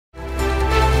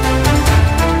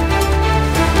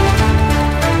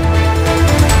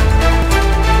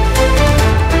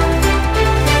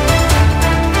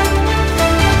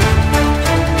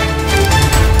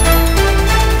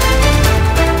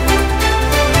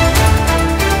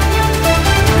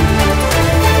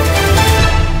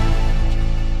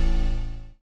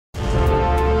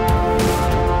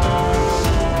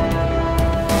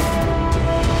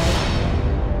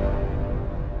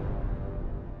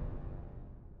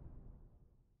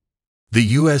The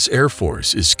U.S. Air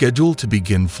Force is scheduled to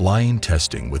begin flying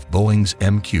testing with Boeing's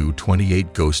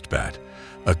MQ-28 Ghostbat,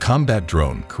 a combat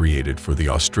drone created for the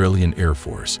Australian Air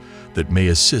Force that may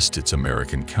assist its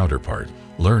American counterpart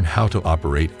learn how to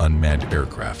operate unmanned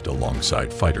aircraft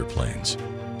alongside fighter planes.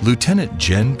 Lieutenant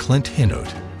Gen. Clint Hinault,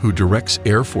 who directs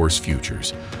Air Force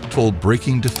Futures, told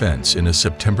Breaking Defense in a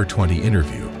September 20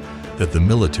 interview that the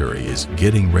military is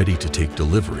getting ready to take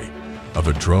delivery of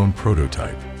a drone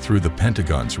prototype through the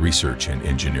Pentagon's Research and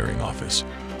Engineering Office,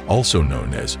 also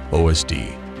known as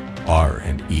OSD,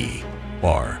 R&E.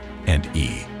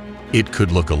 It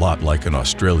could look a lot like an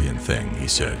Australian thing, he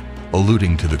said,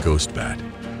 alluding to the Ghostbat,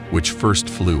 which first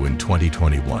flew in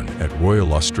 2021 at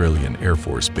Royal Australian Air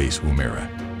Force Base Woomera.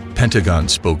 Pentagon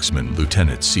spokesman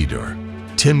Lieutenant Cedar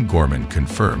Tim Gorman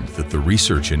confirmed that the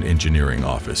Research and Engineering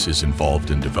Office is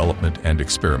involved in development and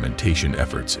experimentation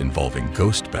efforts involving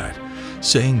Ghostbat,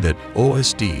 saying that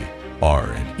OSD,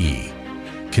 R&E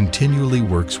continually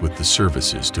works with the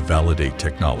services to validate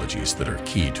technologies that are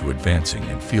key to advancing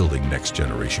and fielding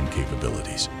next-generation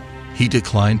capabilities. He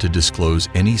declined to disclose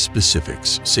any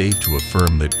specifics, save to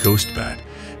affirm that Ghostbat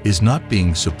is not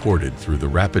being supported through the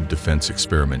Rapid Defense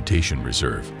Experimentation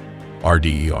Reserve,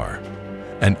 RDER,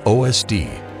 an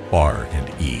OSD,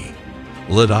 R&E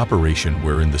led operation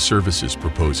wherein the services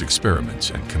propose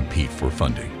experiments and compete for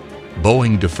funding.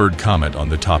 Boeing deferred comment on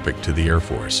the topic to the Air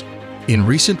Force. In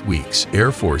recent weeks,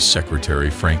 Air Force Secretary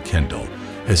Frank Kendall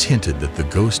has hinted that the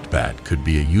Ghostbat could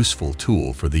be a useful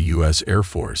tool for the U.S. Air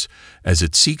Force as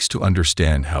it seeks to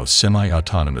understand how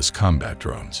semi-autonomous combat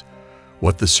drones,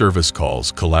 what the service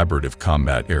calls collaborative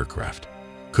combat aircraft,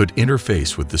 could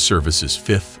interface with the service's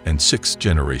 5th and 6th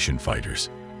generation fighters.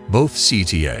 Both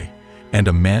CTA and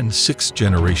a manned 6th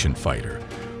generation fighter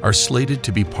are slated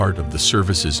to be part of the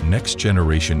service's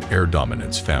next-generation air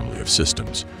dominance family of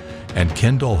systems, and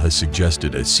Kendall has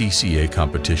suggested a CCA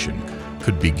competition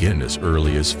could begin as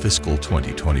early as fiscal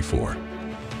 2024.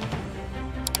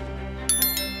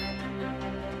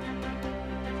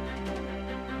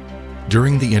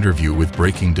 During the interview with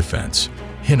Breaking Defense,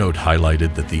 Hinault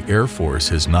highlighted that the Air Force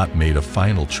has not made a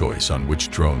final choice on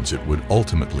which drones it would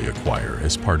ultimately acquire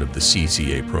as part of the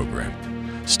CCA program,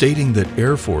 stating that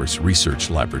Air Force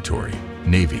Research Laboratory,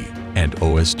 Navy, and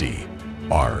OSD,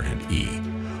 R&E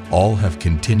all have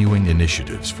continuing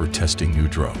initiatives for testing new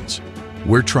drones.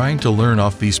 We're trying to learn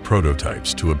off these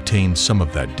prototypes to obtain some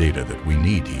of that data that we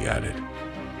need, he added.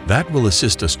 That will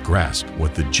assist us grasp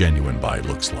what the genuine buy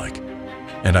looks like.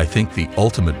 And I think the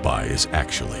ultimate buy is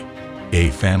actually a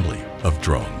family of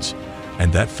drones,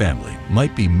 and that family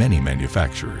might be many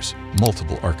manufacturers,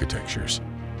 multiple architectures.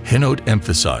 Hinault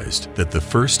emphasized that the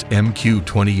first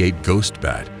MQ-28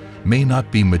 Ghostbat may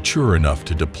not be mature enough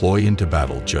to deploy into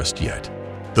battle just yet.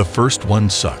 The first one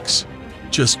sucks.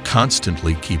 Just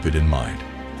constantly keep it in mind.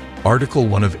 Article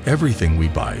 1 of everything we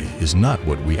buy is not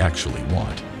what we actually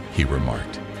want, he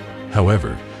remarked.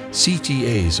 However,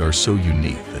 CTAs are so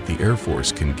unique that the Air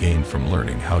Force can gain from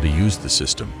learning how to use the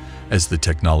system as the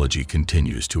technology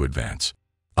continues to advance.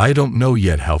 I don't know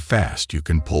yet how fast you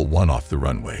can pull one off the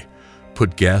runway,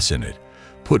 put gas in it,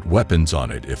 put weapons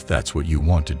on it if that's what you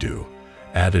want to do,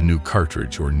 add a new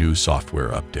cartridge or new software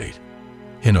update.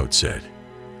 Hinault said,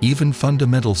 even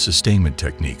fundamental sustainment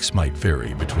techniques might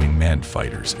vary between manned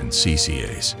fighters and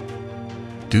CCAs.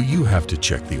 Do you have to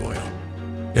check the oil?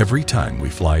 Every time we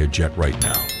fly a jet right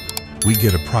now, we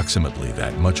get approximately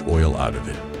that much oil out of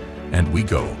it, and we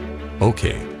go,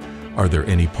 okay, are there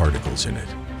any particles in it?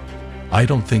 I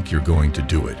don't think you're going to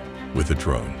do it with a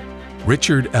drone.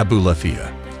 Richard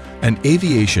Abulafia, an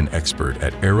aviation expert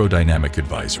at Aerodynamic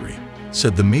Advisory,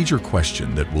 said the major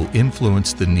question that will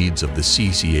influence the needs of the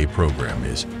CCA program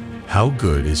is, how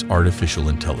good is artificial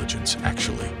intelligence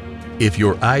actually? If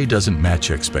your eye doesn't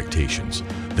match expectations,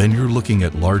 then you're looking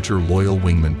at larger loyal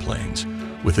wingman planes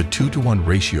with a 2-to-1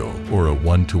 ratio or a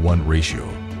 1-to-1 ratio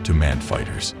to manned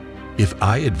fighters. If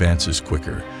eye advances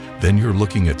quicker, then you're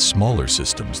looking at smaller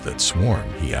systems that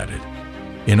swarm, he added.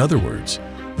 In other words,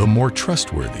 the more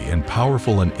trustworthy and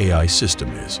powerful an AI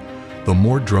system is, the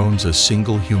more drones a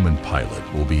single human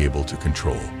pilot will be able to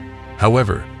control.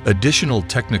 However, additional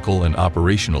technical and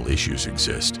operational issues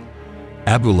exist.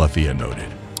 Abulafia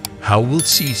noted, how will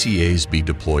CCAs be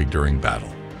deployed during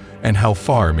battle? And how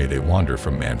far may they wander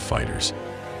from manned fighters?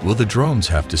 Will the drones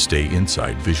have to stay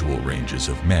inside visual ranges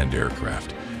of manned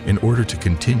aircraft in order to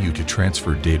continue to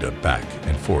transfer data back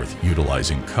and forth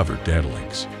utilizing covered data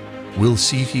links? Will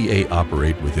CTA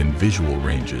operate within visual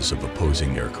ranges of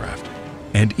opposing aircraft?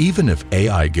 And even if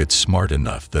AI gets smart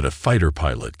enough that a fighter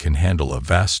pilot can handle a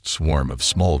vast swarm of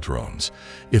small drones,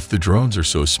 if the drones are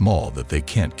so small that they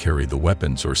can't carry the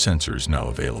weapons or sensors now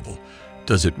available,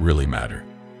 does it really matter?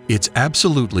 It's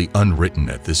absolutely unwritten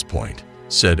at this point,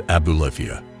 said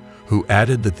Abulafia, who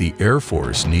added that the Air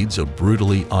Force needs a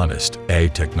brutally honest AI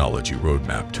technology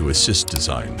roadmap to assist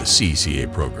design the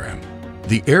CCA program.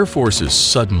 The Air Force's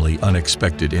suddenly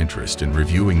unexpected interest in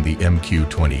reviewing the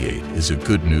MQ-28 is a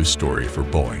good news story for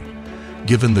Boeing,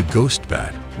 given the Ghost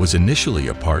Bat was initially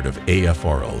a part of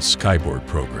AFRL's Skyborg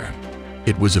program.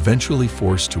 It was eventually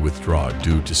forced to withdraw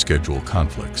due to schedule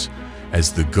conflicts,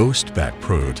 as the Ghost Bat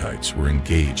prototypes were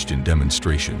engaged in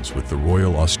demonstrations with the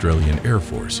Royal Australian Air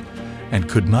Force and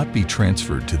could not be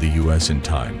transferred to the US in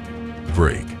time.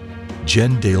 Brig.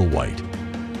 Gen. Dale White,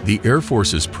 the Air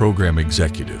Force's program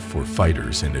executive for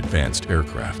fighters and advanced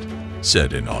aircraft,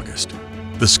 said in August.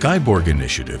 The Skyborg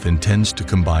initiative intends to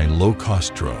combine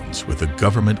low-cost drones with a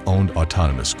government-owned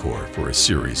autonomous corps for a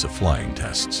series of flying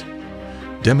tests.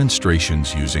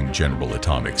 Demonstrations using General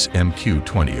Atomics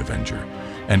MQ-20 Avenger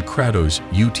and Kratos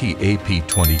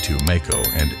UTAP-22 Mako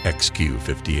and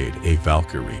XQ-58A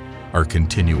Valkyrie are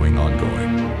continuing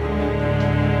ongoing.